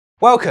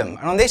Welcome,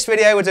 and on this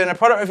video we're doing a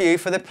product review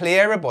for the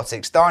Pleo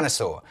Robotic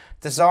Dinosaur,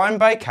 designed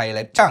by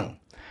Caleb Chung.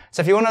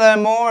 So if you want to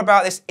learn more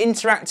about this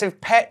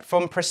interactive pet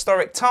from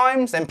prehistoric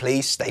times, then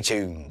please stay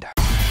tuned.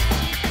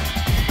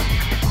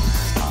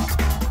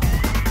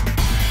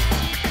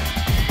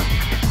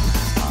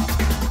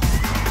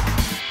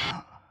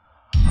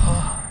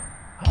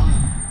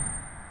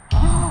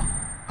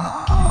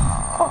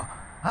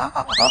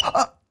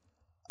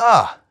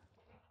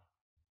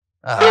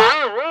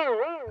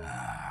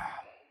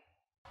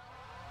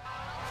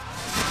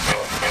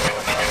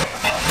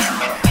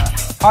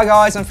 Hi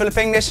guys, I'm Philip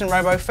English from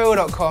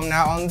RoboPhil.com.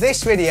 Now on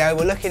this video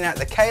we're looking at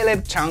the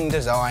Caleb Chung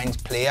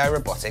designed Pleo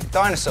Robotic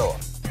Dinosaur.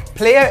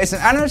 Pleo is an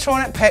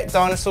animatronic pet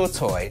dinosaur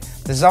toy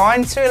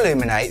designed to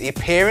illuminate the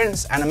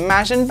appearance and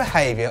imagined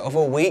behaviour of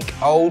a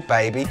week-old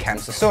baby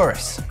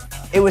Camarasaurus.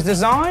 It was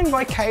designed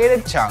by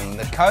Caleb Chung,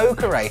 the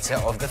co-creator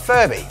of the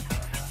Furby.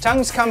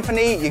 Chung's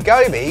company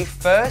Ugobe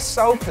first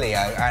sold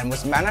Pleo and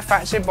was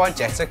manufactured by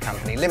Jetta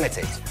Company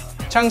Limited.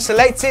 Chung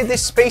selected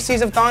this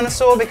species of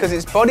dinosaur because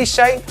its body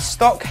shape,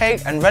 stock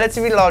head and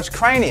relatively large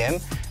cranium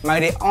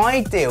made it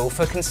ideal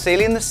for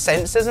concealing the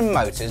sensors and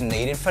motors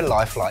needed for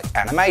lifelike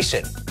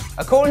animation.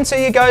 According to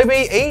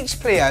Ugobe, each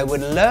Pleo would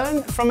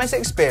learn from its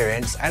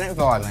experience and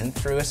environment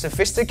through a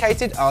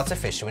sophisticated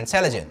artificial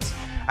intelligence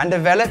and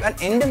develop an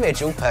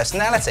individual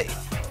personality.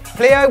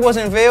 Pleo was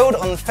unveiled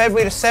on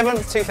February 7,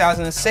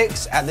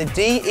 2006 at the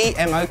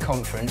DEMO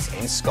conference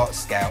in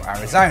Scottsdale,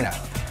 Arizona,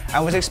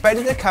 and was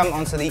expected to come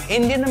onto the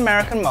Indian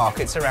American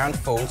markets around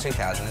fall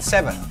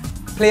 2007.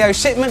 Pleo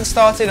shipments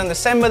started on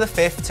December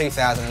 5,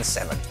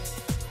 2007.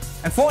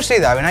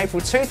 Unfortunately though, in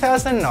April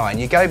 2009,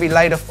 Ugobe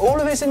laid off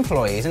all of its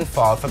employees and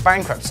filed for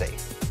bankruptcy.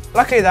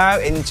 Luckily though,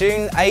 in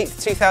June 8,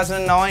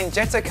 2009,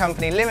 Jetta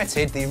Company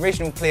Limited, the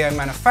original Pleo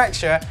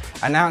manufacturer,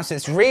 announced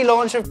its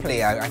relaunch of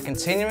Pleo and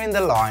continuing the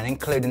line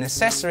including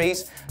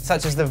accessories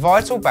such as the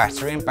vital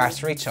battery and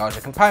battery charger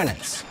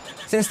components.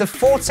 Since the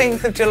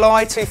 14th of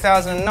July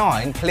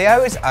 2009,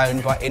 Pleo is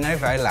owned by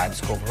Unveiled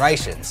Labs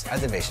Corporations, a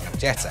division of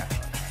Jetta.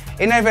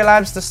 Unveiled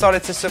Labs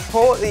decided to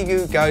support the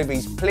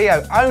Ugobe's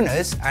Pleo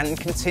owners and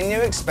continue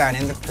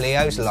expanding the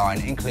Pleo's line,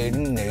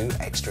 including new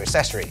extra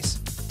accessories.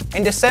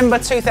 In December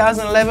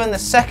 2011, the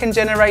second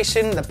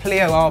generation, the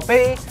Pleo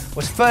RB,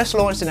 was first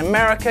launched in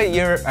America,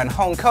 Europe and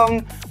Hong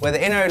Kong, where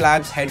the Unveiled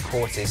Labs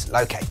headquarters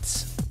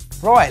locates.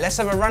 Right, let's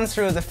have a run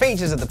through of the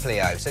features of the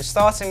Pleo. So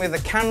starting with the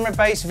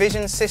camera-based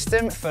vision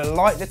system for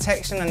light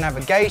detection and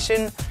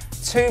navigation,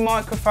 2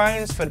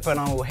 microphones for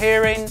binaural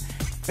hearing,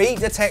 beat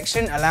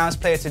detection allows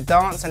Pleo to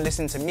dance and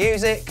listen to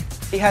music.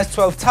 He has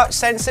 12 touch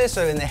sensors,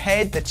 so in the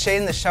head, the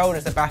chin, the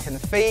shoulders, the back and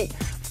the feet,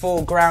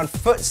 4 ground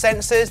foot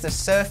sensors, the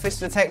surface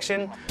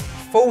detection,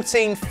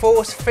 14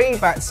 force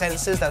feedback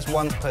sensors, that's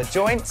 1 per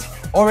joint,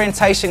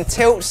 orientation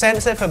tilt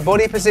sensor for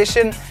body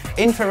position,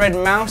 infrared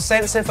mouth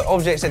sensor for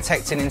objects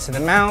detecting into the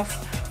mouth,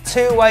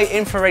 2-way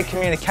infrared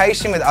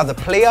communication with other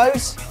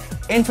Pleos,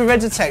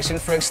 infrared detection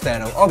for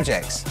external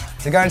objects.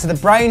 To go into the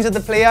brains of the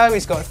Pleo,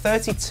 he's got a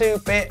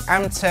 32-bit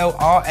Amtel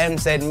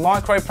RMZ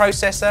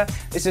microprocessor.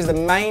 This is the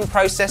main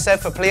processor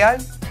for Pleo.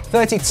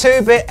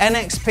 32-bit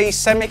NXP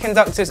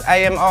Semiconductors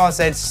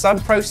AMRZ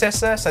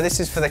subprocessor, so this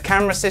is for the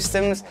camera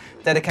systems,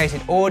 dedicated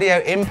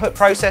audio input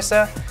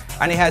processor,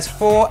 and he has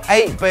 4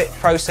 8-bit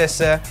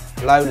processor,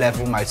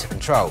 low-level motor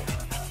control.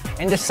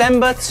 In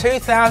December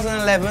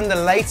 2011, the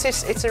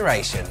latest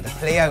iteration, the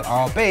Pleo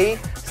RB,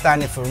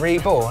 standing for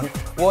Reborn,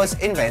 was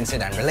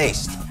invented and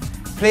released.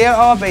 Pleo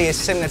RB is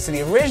similar to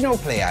the original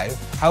Pleo,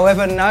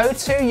 however no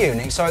 2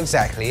 units are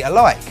exactly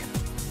alike.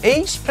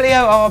 Each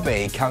Pleo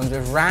RB comes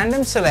with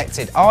random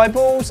selected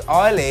eyeballs,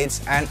 eyelids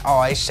and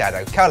eye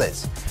shadow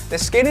colours. The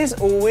skin is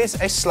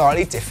always a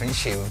slightly different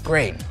hue of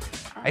green.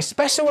 A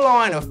special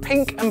line of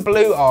pink and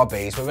blue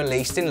RBs were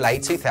released in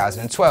late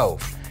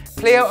 2012.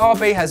 Pleo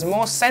RB has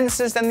more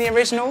sensors than the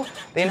original.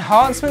 The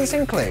enhancements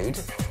include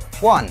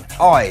 1.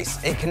 Eyes.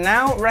 It can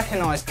now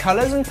recognise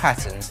colours and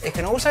patterns. It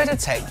can also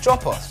detect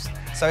drop-offs,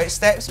 so it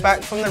steps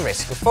back from the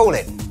risk of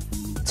falling.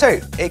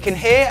 2. It can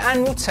hear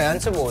and will turn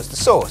towards the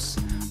source.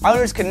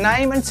 Owners can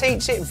name and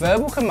teach it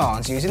verbal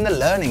commands using the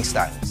learning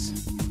stones.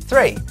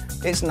 3.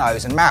 Its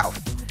nose and mouth.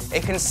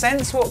 It can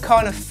sense what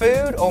kind of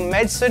food or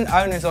medicine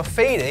owners are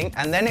feeding,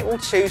 and then it will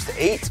choose to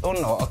eat or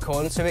not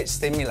according to its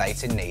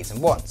stimulated needs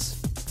and wants.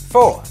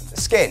 4.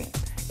 The skin.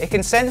 It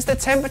can sense the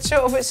temperature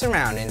of its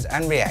surroundings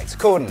and react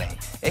accordingly.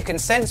 It can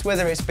sense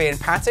whether it's being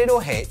patted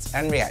or hit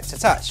and react to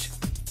touch.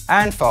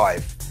 And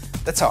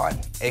 5. The time.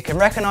 It can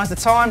recognise the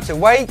time to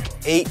wake,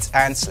 eat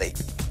and sleep.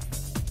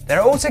 There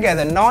are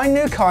altogether 9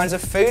 new kinds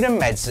of food and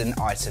medicine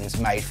items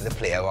made for the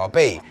Pleo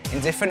RB in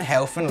different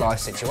health and life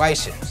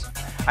situations,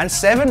 and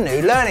 7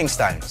 new learning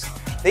stones.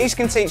 These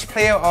can teach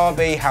Pleo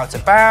RB how to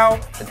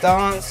bow, to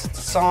dance,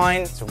 to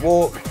sign, to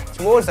walk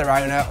towards their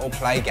owner or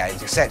play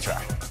games,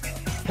 etc.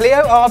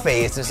 Pleo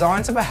RB is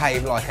designed to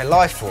behave like a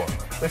life form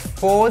with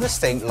 4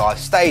 distinct life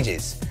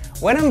stages.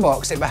 When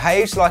unboxed, it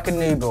behaves like a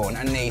newborn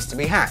and needs to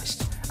be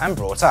hatched and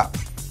brought up.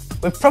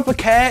 With proper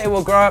care, it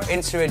will grow up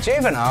into a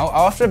juvenile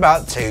after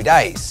about 2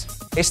 days.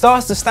 It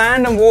starts to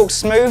stand and walk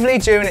smoothly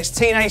during its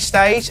teenage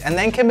stage and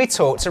then can be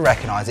taught to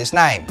recognise its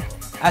name.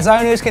 As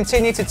owners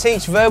continue to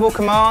teach verbal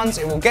commands,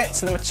 it will get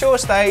to the mature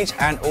stage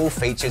and all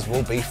features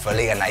will be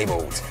fully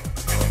enabled.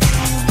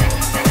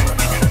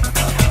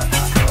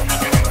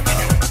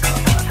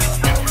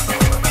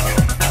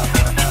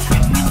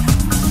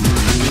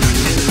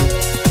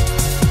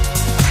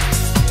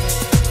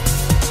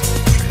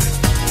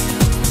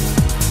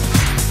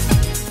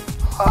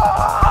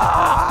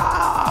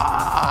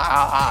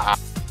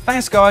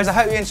 Thanks guys, I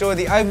hope you enjoyed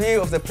the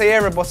overview of the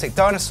Pleo Robotic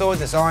Dinosaur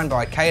designed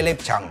by Caleb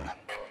Chung.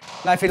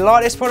 Now if you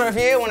like this product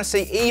review and want to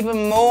see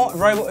even more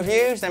robot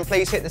reviews, then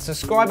please hit the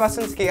subscribe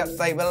button to keep up to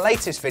date with the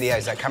latest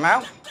videos that come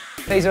out.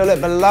 Please have a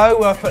look below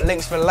where I put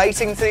links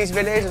relating to these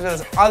videos as well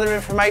as other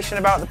information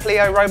about the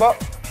Pleo robot.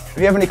 If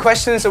you have any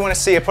questions or want to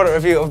see a product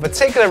review of a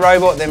particular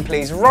robot, then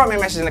please write me a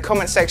message in the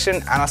comment section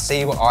and I'll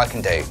see what I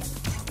can do.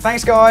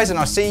 Thanks guys, and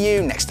I'll see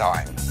you next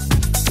time.